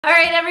All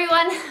right,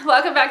 everyone,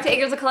 welcome back to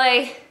Acres of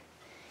Clay.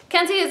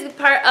 Kenzie is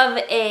part of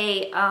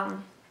a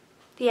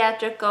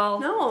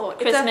theatrical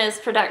Christmas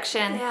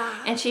production,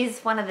 and she's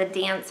one of the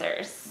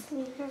dancers.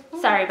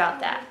 Sorry about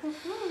that.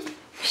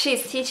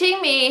 She's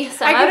teaching me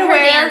some of her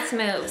dance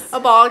moves. A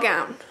ball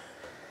gown.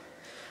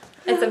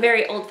 It's a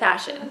very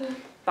old-fashioned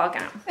ball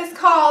gown. It's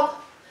called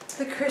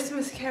The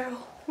Christmas Carol.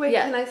 Wait,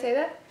 can I say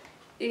that?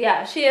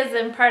 Yeah, she is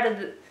in part of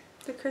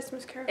The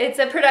Christmas Carol. It's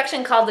a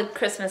production called The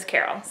Christmas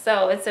Carol,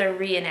 so it's a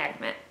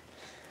reenactment.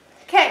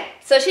 Okay.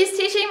 So she's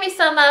teaching me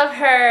some of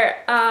her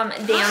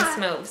dance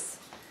moves.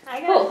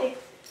 I got it.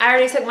 I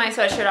already took my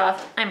sweatshirt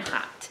off. I'm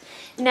hot.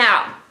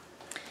 Now,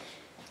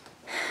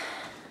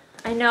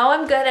 I know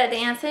I'm good at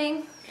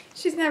dancing.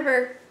 She's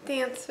never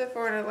danced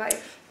before in her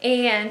life.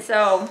 And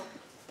so,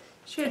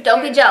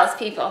 don't be jealous,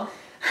 people.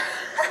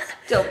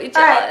 Don't be jealous.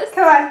 Alright,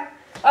 come on.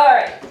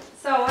 Alright,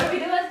 so what are we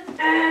doing?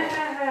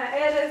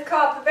 It is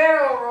called the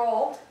barrel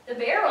roll. The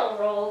barrel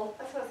roll.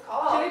 That's what it's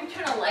called. Should we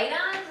turn a light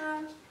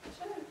on?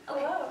 Sure.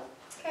 Okay. Hello.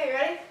 Okay, you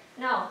ready?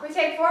 No. We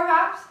take 4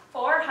 hops.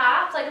 4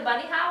 hops, like a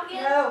bunny hop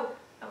again? No.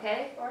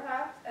 Okay. 4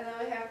 hops, and then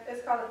we have,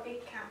 it's called a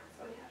 8 count.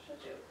 So we have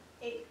to do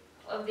 8.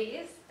 Of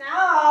these? No.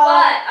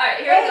 What? Alright,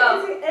 here we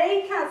go. It's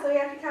 8 counts, so we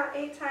have to count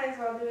 8 times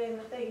while doing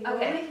the thing. Okay.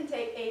 We only can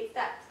take 8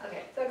 steps.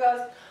 Okay. So it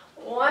goes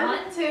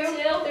 1, 2,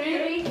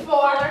 3, 4,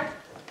 5,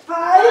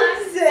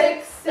 5,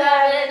 6,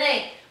 7,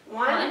 8.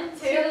 1,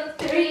 2,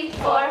 3,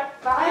 4,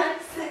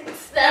 5, 6,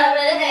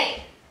 7,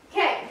 8.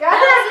 Okay, got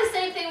That it? was the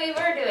same thing we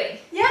were doing.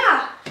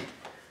 Yeah.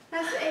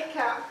 That's the 8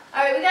 count.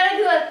 Alright, we gotta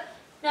do it.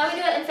 Now we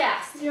do it in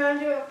fast. Do you want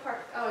to do it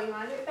part? Oh, you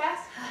want to do it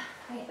fast?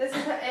 Wait. This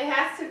is. It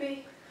has to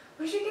be.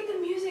 We should get the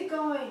music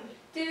going.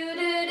 Do, do,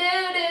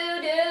 do,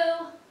 do,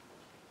 do.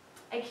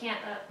 I can't,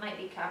 that might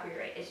be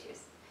copyright issues.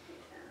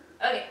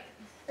 Okay.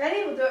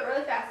 Ready? We'll do it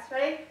really fast.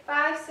 Ready?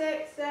 5,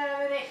 6,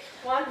 7, 8.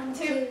 1,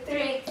 2,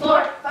 3,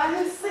 4,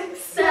 5, 6,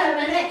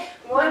 7, 8.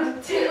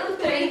 1, 2,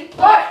 3,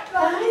 4,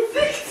 5,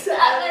 6,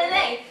 7,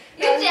 8.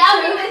 Good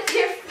job with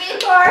your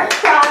feet. 4,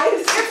 5,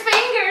 Your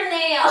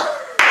fingernail.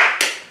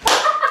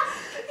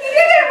 You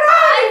did it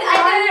right! I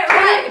did it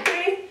right. 2,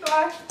 3,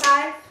 4,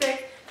 5,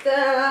 6.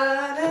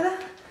 Da, da, da.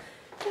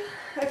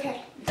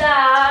 Okay.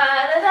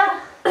 Da, da, da.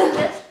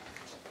 This.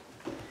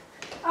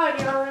 Oh,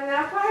 do you want to learn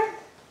that part?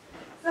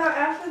 So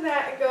after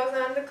that, it goes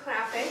on to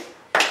clapping.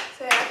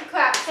 So you have to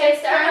clap. Okay, 6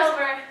 start times.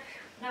 over.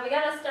 Now we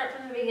gotta start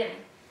from the beginning.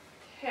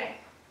 Okay.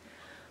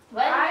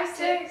 What? 5,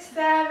 6,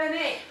 7,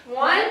 8.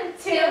 1,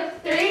 2,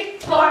 3,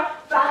 4,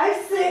 5,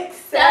 6,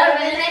 7,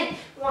 7, 8.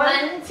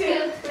 1,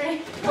 2, 3,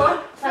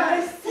 4,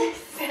 5, 6,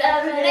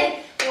 7,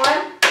 8.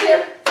 1,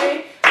 2,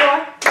 3,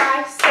 4,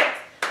 5, 6.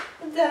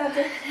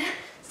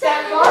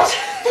 Step watch.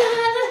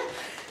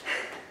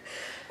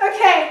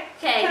 Okay.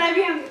 Okay. Can I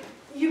be on?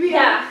 You be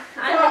Yeah,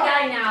 on. I'm the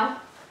guy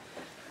now.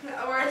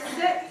 We're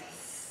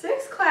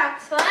 6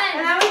 claps. Fun.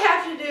 And then we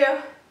have to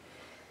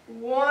do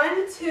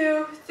 1,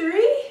 2,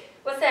 3.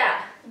 What's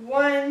that?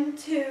 1,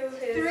 2,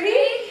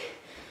 3.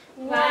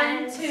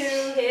 1, 2,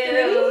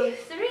 3.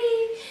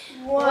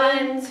 3.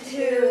 1,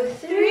 2,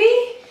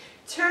 3.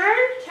 Turn.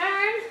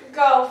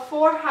 Go.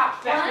 4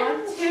 hops back.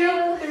 1,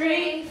 2,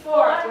 3,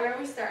 4. Where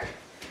we start.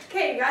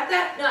 Okay, you got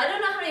that? No, I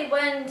don't know how many.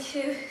 1,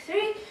 2,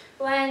 3.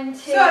 1, 2,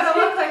 3. So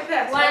it'll look like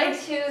this. 1, Right?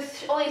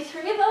 2, only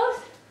 3 of those?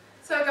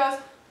 So it goes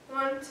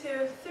 1,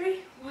 2, 3.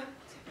 1,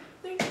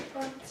 2, 3.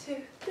 1, 2,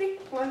 3.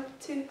 1,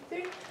 2,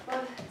 3. 1,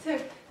 2,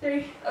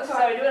 3. Oh,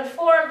 sorry, doing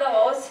 4 of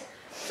those.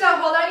 So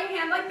hold out your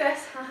hand like this.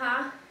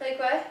 Like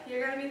what?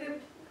 You're gonna be the.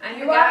 I'm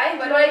You the guy. are-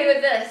 What do I do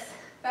with this?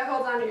 That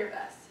holds on to your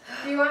vest.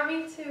 Do you want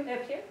me to?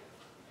 Up here?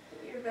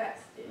 Your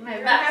vest. My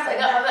You're gonna vest. have I a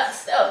got my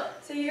vest. Oh.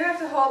 So you have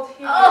to hold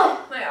here.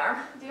 Oh, my arm.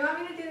 Do you want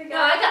me to do the No,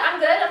 guy? I'm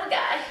good. I'm a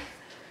guy.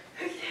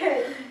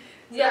 Okay.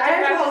 You I have have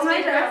to practice hold my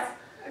me, girl. dress.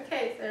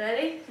 Okay, so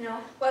ready? No.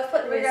 What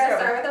foot do We're we gonna start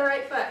start with? with the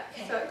right foot.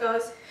 Okay. So it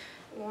goes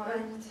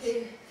 1,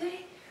 2,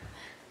 3.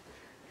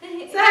 So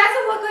it has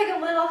to look like a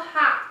little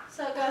hop.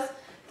 So it goes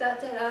da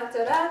da da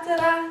da da da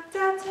da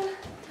da da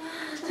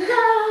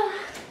da.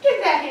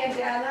 Get that hand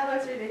down. That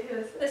looks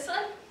ridiculous. This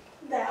one?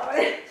 That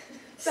one.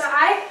 So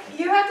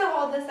you have to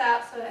hold this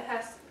out so it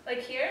has. Like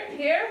here?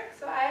 Here?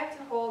 So I have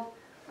to hold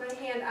my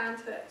hand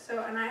onto it.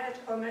 So and I have to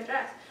hold my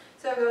dress.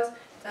 So it goes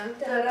dun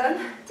dun dun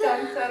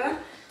dun dun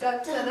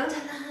dun dun dun.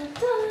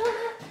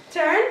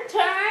 Turn.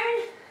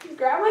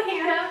 Grab my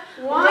hand.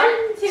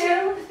 1,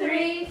 2,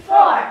 3,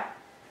 4.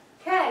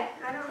 Okay.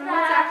 I don't know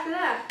what's after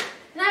that.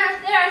 No,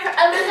 there.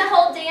 I learned the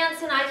whole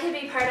dance and I could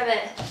be part of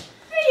it.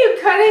 You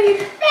couldn't.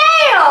 You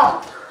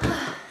fail.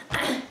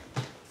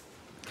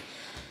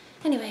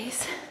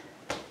 Anyways,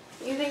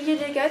 You think you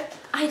did good?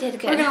 I did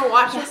good. We're gonna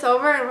watch this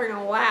over and we're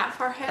gonna laugh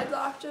our heads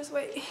off. Just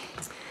wait.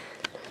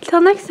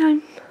 Till next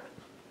time.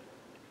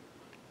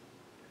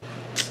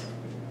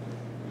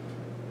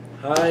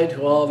 Hi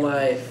to all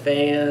my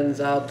fans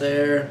out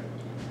there.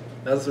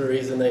 That's the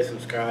reason they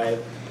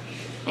subscribe.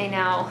 I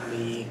know.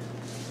 Me.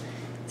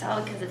 It's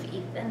all because of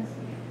Ethan.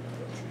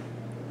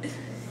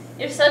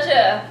 You're such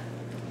a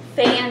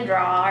fan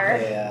drawer.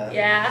 Yeah.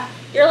 Yeah.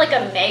 You're like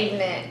a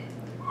magnet.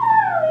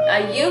 Oh,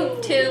 a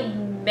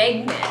YouTube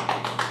magnet.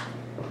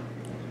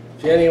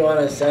 Jenny want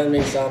to send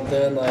me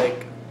something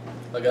like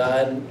a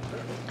gun?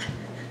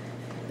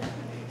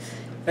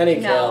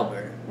 Any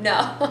caliber.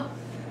 No.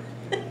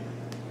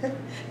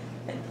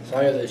 As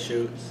long as it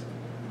shoots.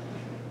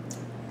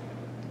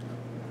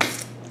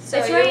 So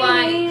It's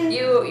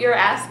you're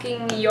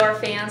asking your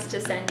fans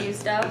to send you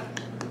stuff?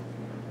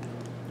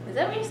 Is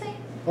that what you're saying?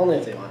 Only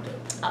if they want to.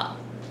 Oh.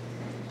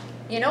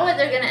 You know what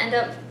they're gonna end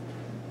up?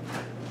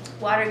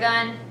 Water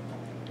gun,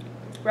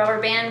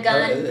 rubber band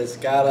gun. It's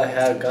gotta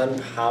have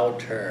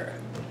gunpowder.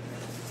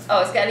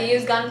 Oh, it's gotta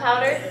use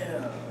gunpowder?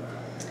 Yeah.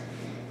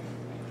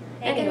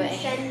 They Anyway.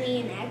 can send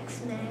me an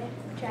X-Max,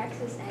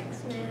 Traxxas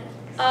X-Max.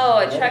 Oh,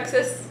 a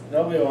Traxxas.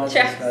 Nobody wants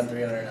Check. to spend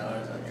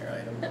 $300 on your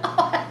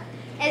item.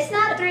 It's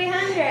not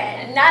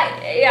 300.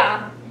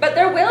 Yeah, but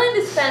they're willing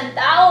to spend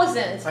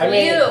thousands for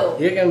you.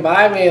 You can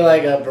buy me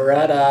like a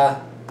Beretta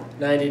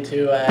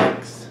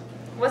 92X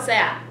What's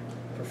that?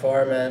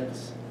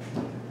 Performance.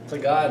 It's a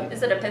gun.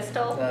 Is it a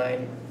pistol?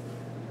 9.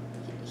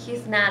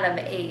 He's not of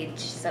age,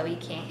 so he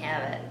can't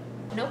have it.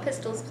 No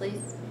pistols,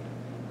 please.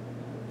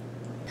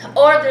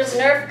 Or there's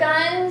Nerf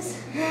guns.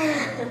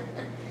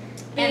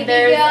 And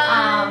there's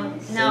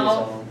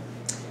no.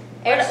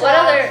 What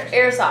other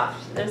airsoft?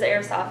 There's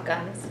airsoft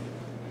guns.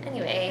 I'm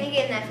Anyway,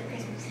 getting that for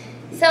Christmas.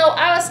 so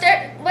I will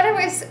start. What I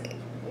was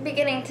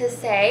beginning to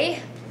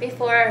say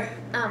before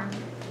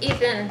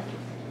Ethan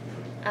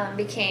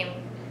became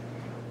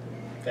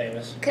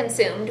Famous.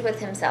 consumed with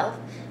himself.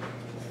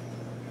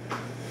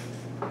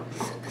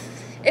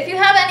 If you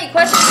have any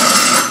questions,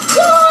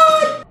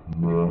 what?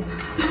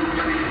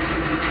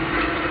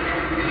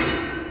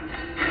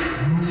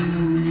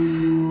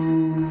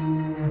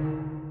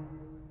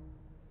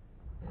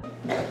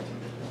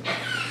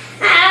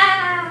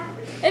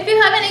 If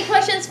you have any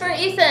questions for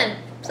Ethan,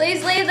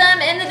 please leave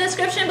them in the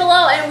description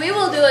below and we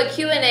will do a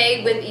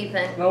Q&A with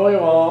Ethan. No, we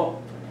won't.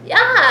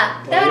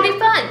 Yeah, that would be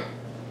fun.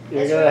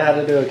 You're going to have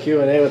to do a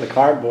Q&A with a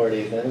cardboard,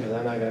 Ethan, because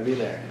I'm not going to be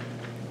there.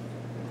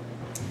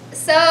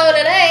 So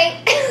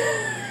today,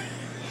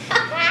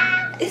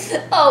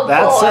 oh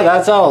boy.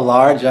 That's how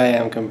large I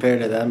am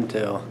compared to them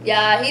two.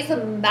 Yeah, he's a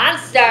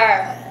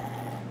monster.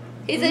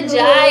 He's a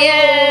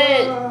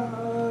giant.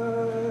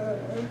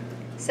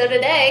 So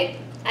today,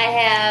 I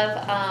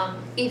have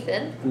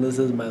Ethan. And this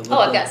is my little... Oh,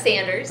 I've got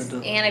Sanders.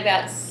 And I've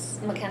got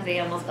Mackenzie.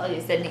 I almost called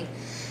you Sydney.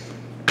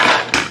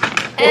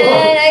 And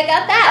I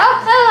got that. Oh,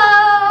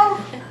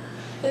 hello.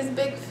 His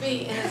big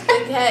feet and his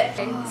big head.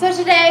 So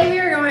today we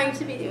are going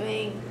to be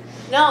doing...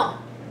 No.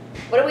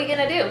 What are we going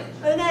to do?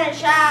 We're gonna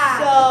shop.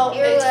 So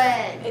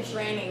Earwood. it's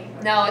raining.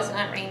 No, it's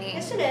not raining.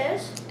 Yes, it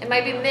is. It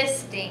might be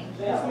misting.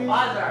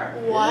 What?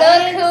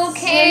 Look who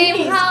came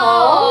Sydney's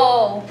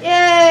home.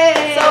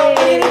 Yay! So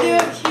we're gonna do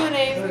a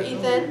Q&A for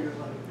Ethan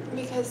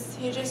because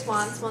he just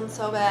wants one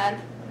so bad.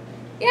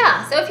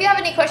 Yeah, so if you have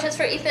any questions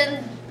for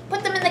Ethan,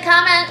 put them in the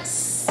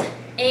comments.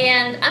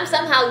 And I'm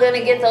somehow going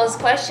to get those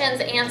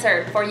questions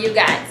answered for you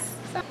guys.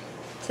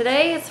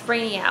 Today it's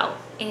rainy out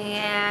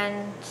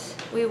and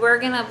we were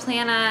going to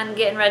plan on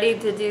getting ready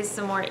to do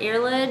some more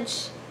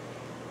earlage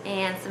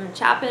and some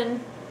chopping.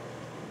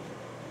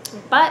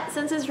 But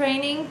since it's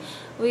raining,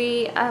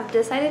 we have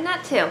decided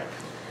not to.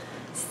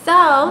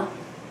 So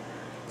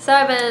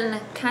I've been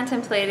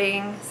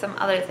contemplating some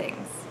other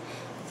things.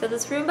 So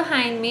this room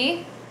behind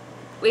me,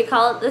 we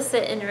call it the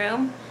sit-in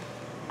room.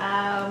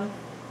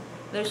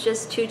 There's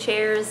just 2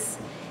 chairs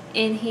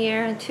in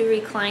here and 2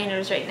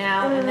 recliners right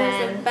now, and then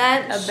there's a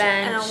bench and a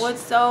bench. wood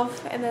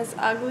stove and this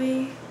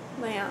ugly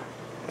lamp.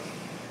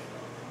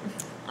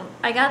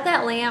 I got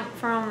that lamp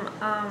from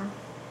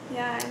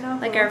Yeah, I know.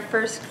 like our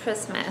first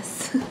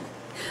Christmas,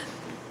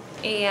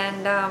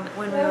 and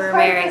when we It was were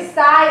quite married. the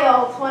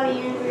style 20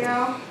 years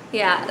ago.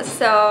 Yeah,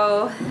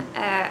 so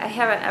I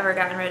haven't ever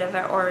gotten rid of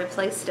it or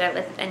replaced it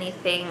with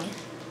anything.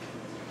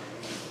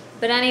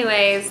 But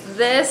anyways,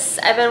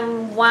 I've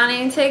been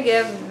wanting to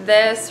give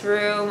this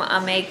room a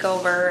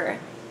makeover.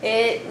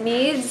 It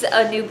needs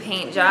a new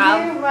paint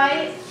job. You're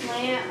right,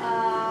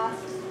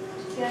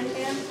 ceiling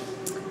fan.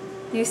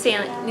 New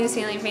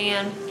ceiling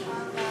fan,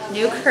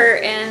 new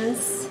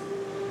curtains,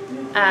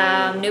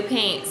 new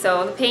paint.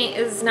 So the paint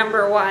is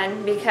number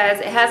 1 because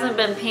it hasn't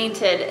been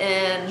painted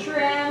in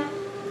Trim.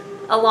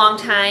 a long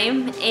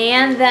time.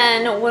 And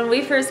then when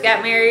we first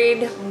got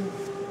married,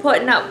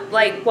 putting up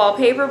like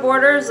wallpaper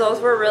borders, those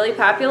were really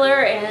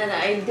popular, and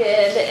I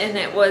did, and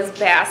it was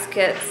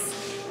baskets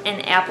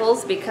and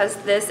apples because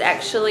this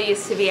actually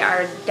used to be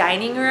our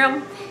dining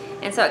room,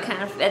 and so it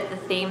kind of fit the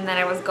theme that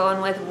I was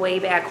going with way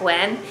back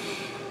when.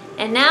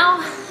 And now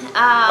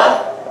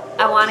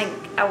I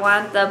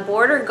want the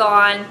border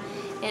gone,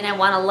 and I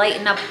want to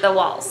lighten up the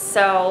walls.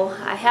 So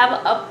I have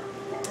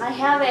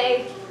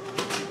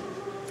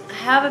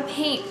a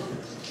paint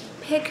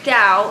picked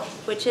out,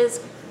 which is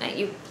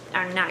you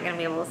are not going to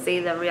be able to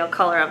see the real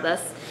color of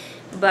this,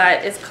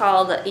 but it's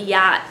called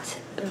Yacht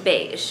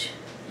Beige,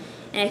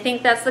 and I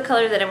think that's the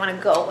color that I want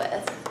to go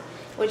with,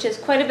 which is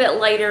quite a bit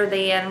lighter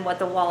than what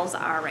the walls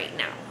are right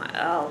now.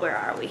 Oh, where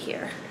are we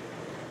here?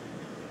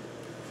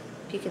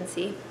 if you can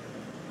see.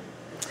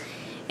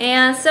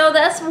 And so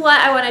that's what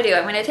I want to do.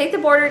 I'm going to take the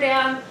border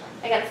down.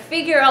 I got to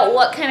figure out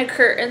what kind of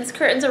curtains.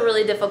 Curtains are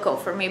really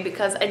difficult for me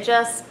because I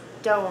just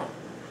don't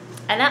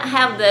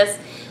have this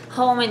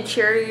home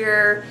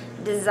interior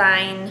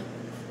design.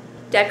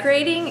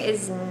 Decorating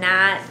is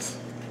not,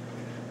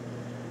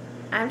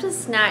 I'm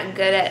just not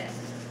good at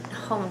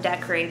home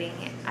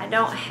decorating. I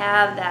don't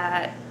have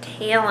that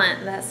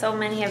talent that so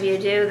many of you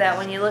do, that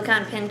when you look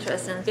on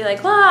Pinterest and be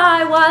like, well,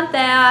 I want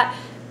that,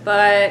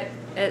 but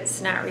it's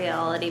not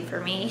reality for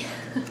me.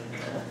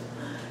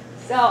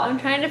 So I'm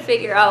trying to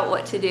figure out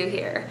what to do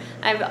here.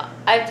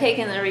 I've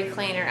taken the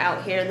recleaner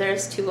out here.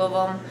 There's 2 of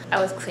them.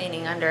 I was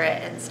cleaning under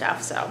it and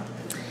stuff, so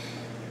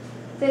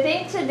I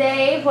think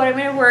today what I'm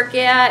going to work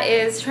at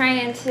is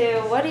trying to,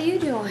 what are you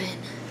doing?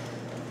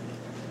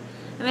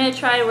 I'm going to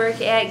try to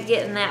work at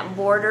getting that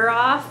border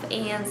off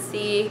and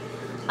see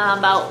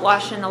about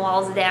washing the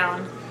walls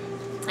down.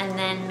 And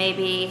then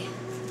maybe,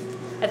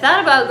 I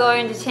thought about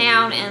going to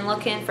town and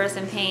looking for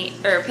some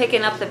paint, or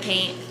picking up the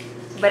paint,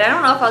 but I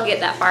don't know if I'll get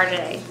that far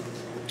today.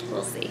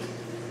 We'll see.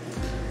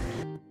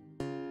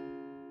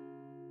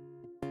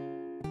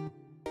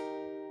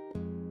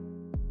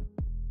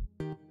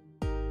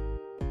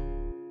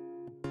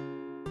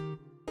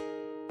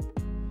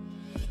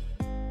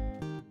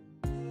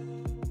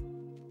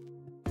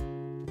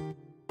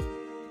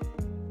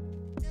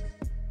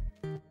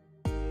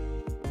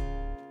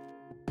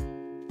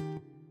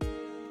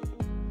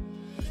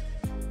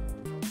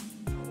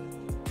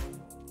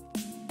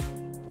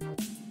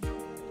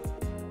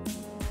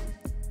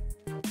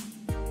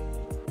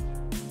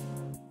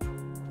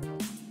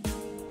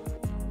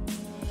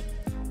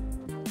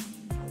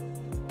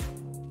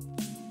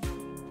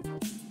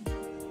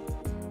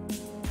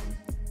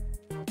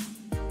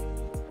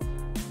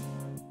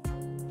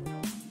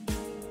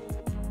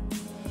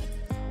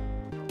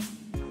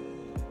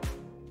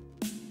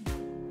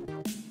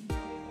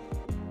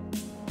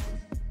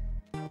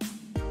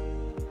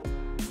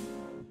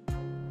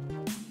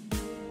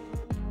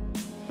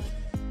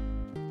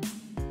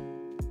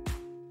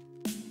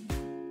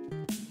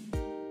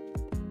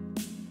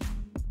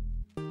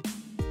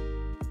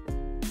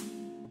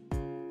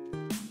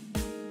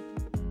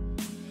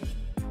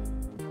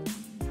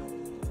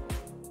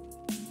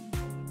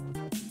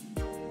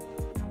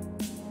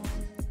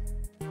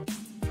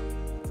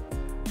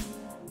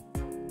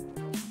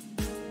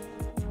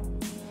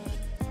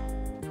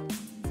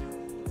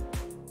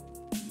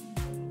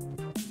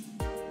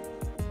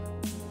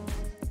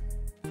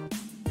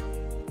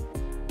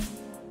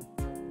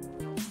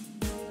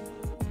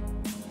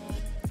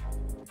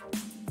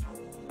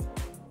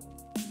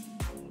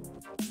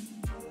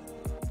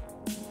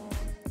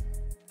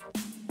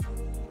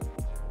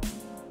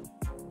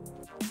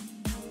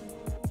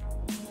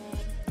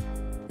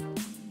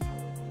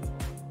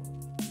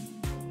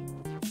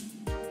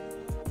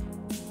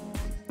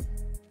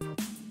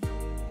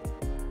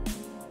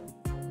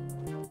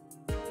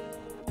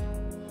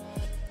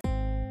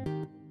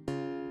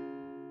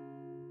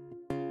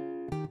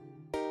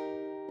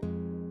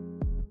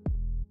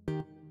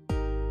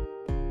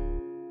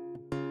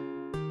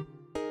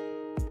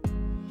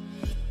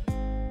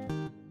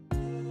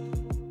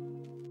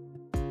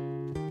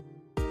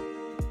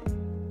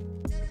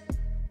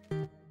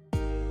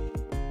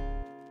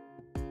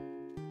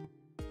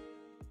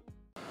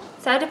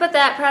 So I had to put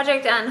that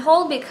project on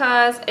hold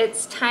because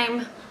it's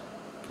time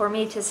for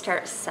me to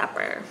start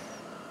supper.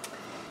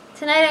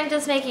 Tonight I'm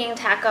just making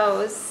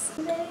tacos.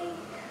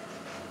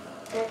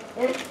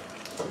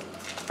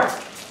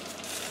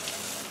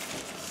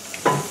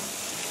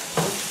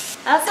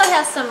 I also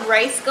have some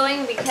rice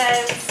going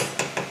because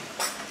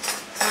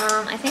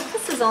I think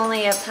this is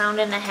only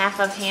 1.5 pounds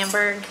of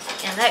Hamburg,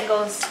 and that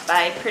goes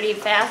by pretty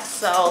fast,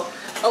 so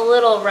a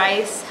little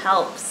rice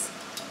helps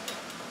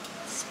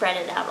spread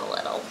it out a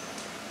little.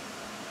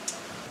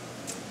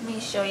 Let me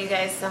show you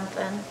guys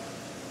something.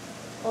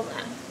 Hold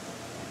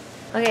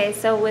on. Okay,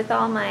 so with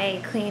all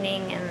my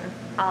cleaning and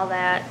all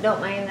that,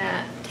 don't mind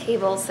that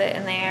table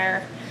sitting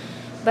there.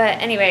 But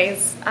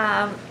anyways,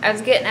 I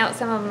was getting out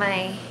some of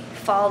my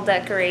fall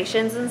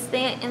decorations and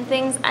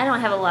things. I don't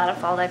have a lot of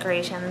fall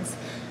decorations.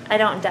 I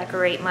don't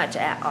decorate much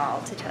at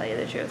all, to tell you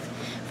the truth,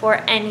 for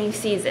any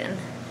season.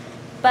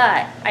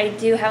 But I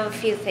do have a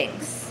few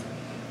things,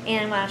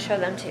 and I want to show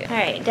them too. All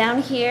right,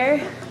 down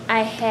here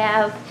I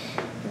have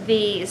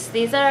these.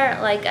 These are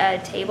like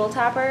a table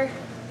topper,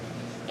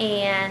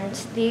 and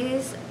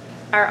these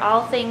are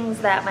all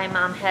things that my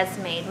mom has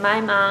made.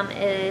 My mom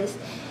is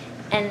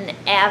an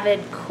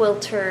avid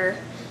quilter.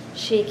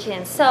 She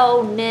can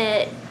sew,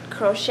 knit,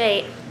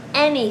 crochet,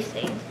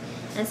 anything.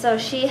 And so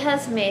she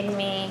has made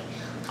me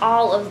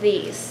all of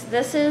these.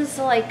 This is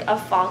like a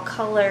fall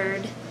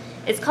colored,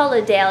 it's called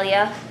a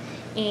dahlia,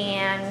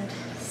 and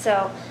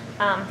so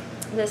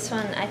this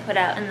one I put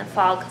out in the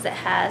fall because it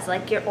has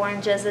like your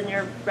oranges and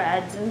your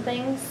reds and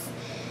things.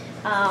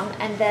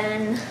 And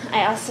then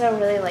I also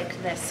really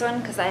like this one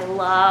because I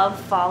love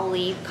fall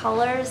leaf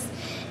colors.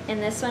 And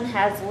this one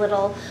has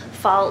little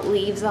fall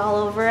leaves all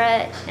over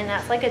it, and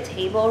that's like a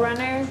table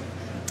runner.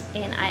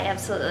 and I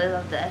absolutely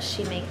love this.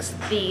 She makes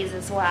these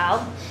as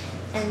well.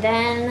 And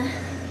then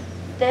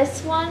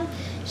this one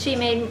she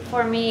made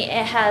for me.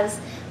 It has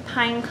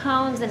pine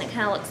cones and it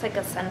kind of looks like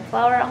a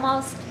sunflower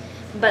almost.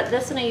 But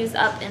this one I used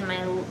up in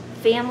my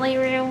family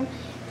room,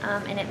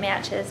 and it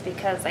matches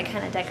because I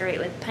kind of decorate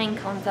with pine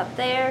cones up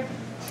there.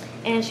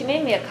 And she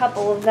made me a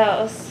couple of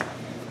those.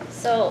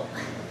 So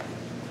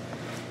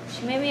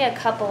she made me a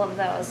couple of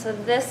those. So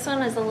this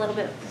one is a little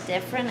bit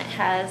different. It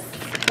has,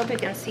 I hope you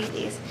can see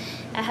these,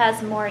 it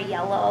has more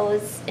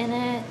yellows in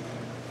it.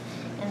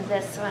 And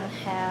this one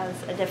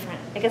has a different,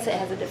 I guess it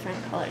has a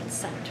different colored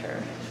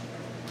center.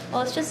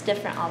 Well, it's just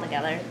different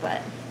altogether,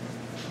 but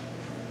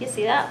you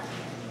see that?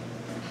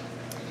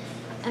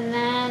 And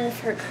then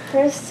for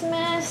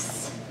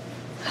Christmas,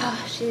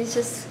 she's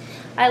just,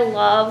 I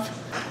love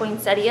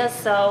poinsettias,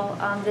 so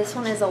this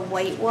one is a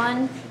white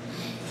one,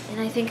 and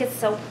I think it's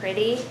so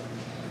pretty.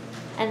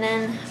 And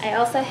then I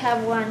also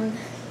have one,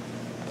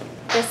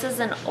 this is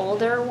an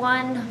older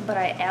one, but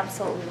I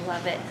absolutely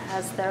love it. It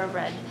has the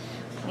red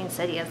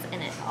poinsettias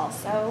in it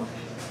also.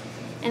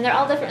 And they're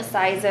all different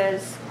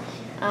sizes.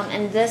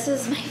 And this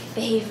is my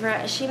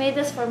favorite. She made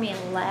this for me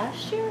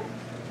last year?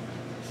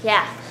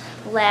 Yeah,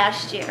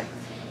 last year.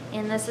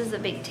 And this is a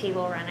big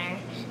table runner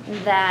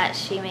that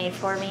she made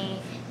for me.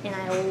 And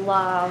I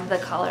love the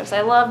colors.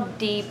 I love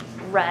deep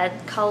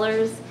red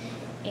colors.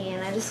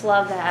 And I just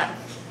love that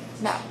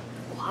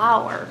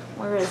flower.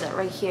 Where is it?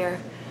 Right here.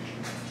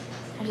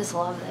 I just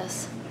love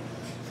this.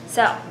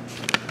 So,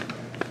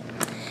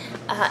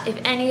 if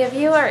any of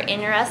you are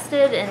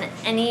interested in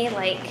any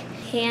like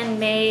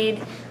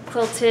handmade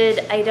quilted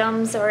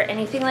items or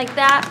anything like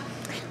that,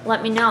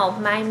 let me know.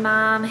 My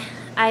mom,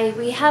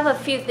 we have a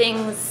few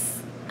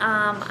things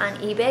on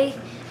eBay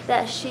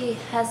that she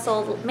has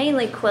sold,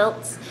 mainly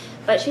quilts,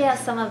 but she has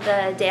some of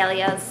the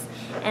dahlias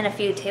and a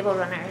few table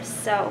runners.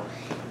 So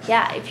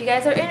yeah, if you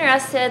guys are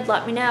interested,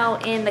 let me know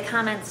in the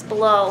comments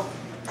below,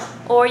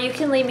 or you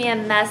can leave me a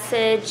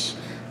message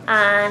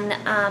on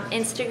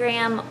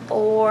Instagram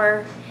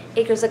or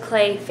Acres of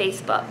Clay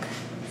Facebook.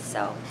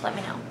 So let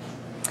me know.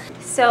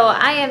 So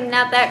I am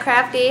not that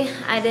crafty.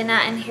 I did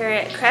not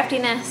inherit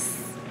craftiness.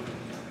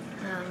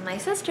 My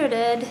sister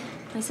did.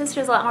 My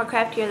sister's a lot more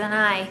craftier than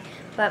I,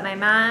 but my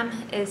mom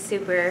is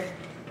super,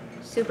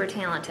 super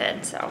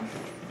talented. So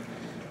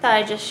thought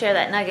I'd just share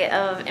that nugget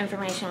of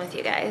information with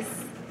you guys.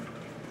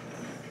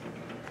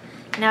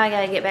 Now I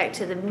gotta get back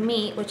to the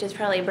meat, which is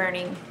probably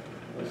burning.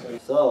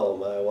 So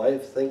my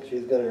wife thinks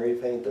she's gonna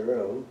repaint the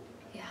room.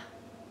 Yeah.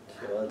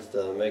 She wants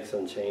to make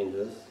some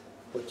changes,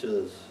 which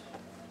is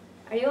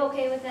Are you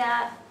okay with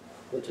that?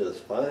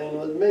 fine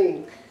with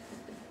me.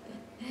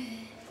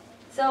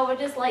 So we're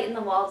just lighting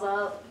the walls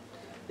up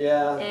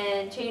Yeah,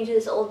 and change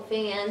this old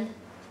fan.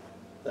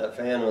 that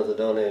fan was a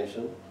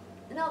donation.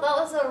 No, that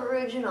was the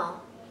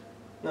original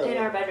No, in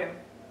our bedroom.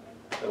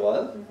 it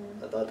was?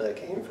 I thought that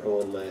came from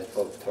when my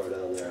folks tore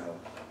down their house.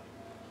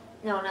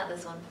 No, not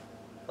this one.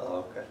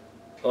 Oh, okay.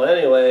 Well,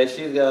 anyway,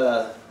 she's got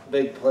a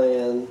big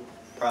plan,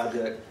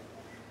 project.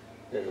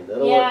 And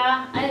it'll work.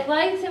 Yeah, I'd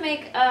like to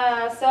make,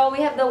 so we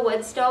have the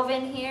wood stove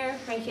in here,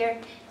 right here,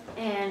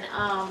 and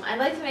I'd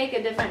like to make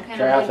a different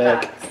kind of wood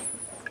Traffic. box.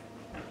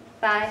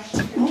 Bye.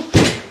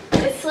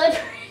 It's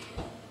slippery.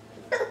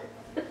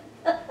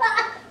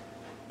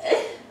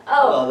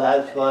 Oh,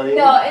 that's funny.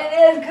 No, it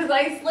is, because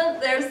I slipped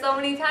there so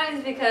many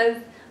times because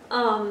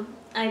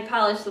I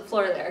polished the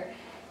floor there,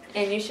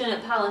 and you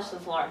shouldn't polish the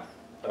floor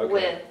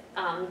with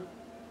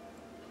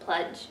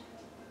Pledge.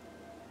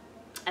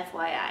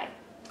 FYI.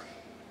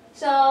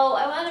 So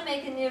I want to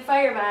make a new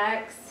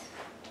firebox,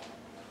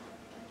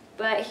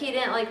 but he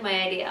didn't like my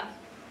idea.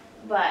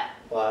 But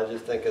Well, I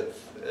just think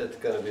it's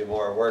going to be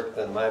more work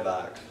than my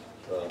box.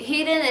 So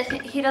he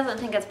doesn't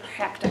think it's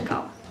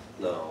practical.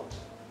 no.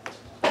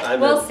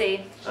 We'll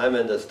see. I'm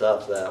into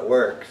stuff that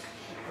works.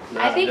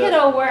 I think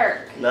it'll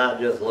work. Not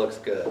just looks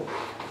good.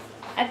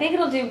 I think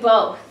it'll do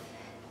both.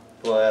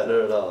 Boy, I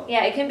don't know.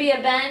 Yeah, it can be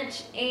a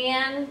bench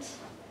and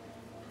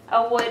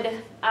a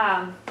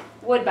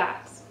wood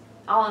box,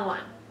 all in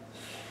one.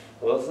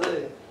 We'll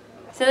see.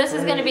 So this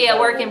is going to be a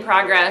work in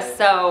progress.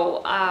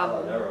 So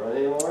Never mind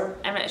anymore.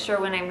 I'm not sure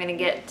when I'm going to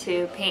get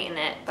to painting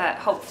it, but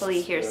hopefully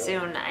here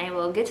soon I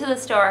will get to the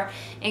store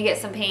and get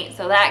some paint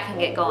so that can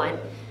get going.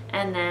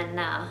 And then,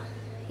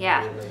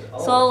 yeah,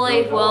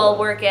 slowly we'll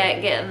work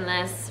at getting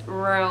this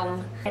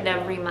room kind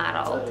of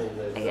remodeled,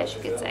 I guess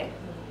you could say.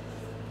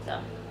 So,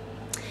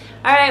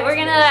 all right, we're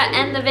going to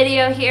end the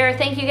video here.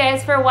 Thank you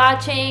guys for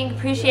watching.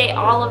 Appreciate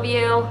all of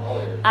you.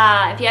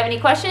 If you have any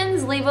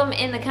questions, leave them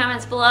in the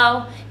comments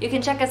below. You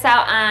can check us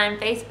out on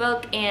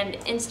Facebook and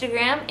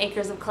Instagram,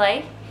 Acres of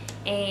Clay.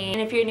 And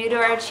if you're new to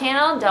our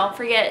channel, don't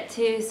forget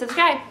to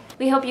subscribe.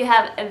 We hope you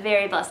have a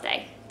very blessed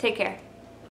day. Take care.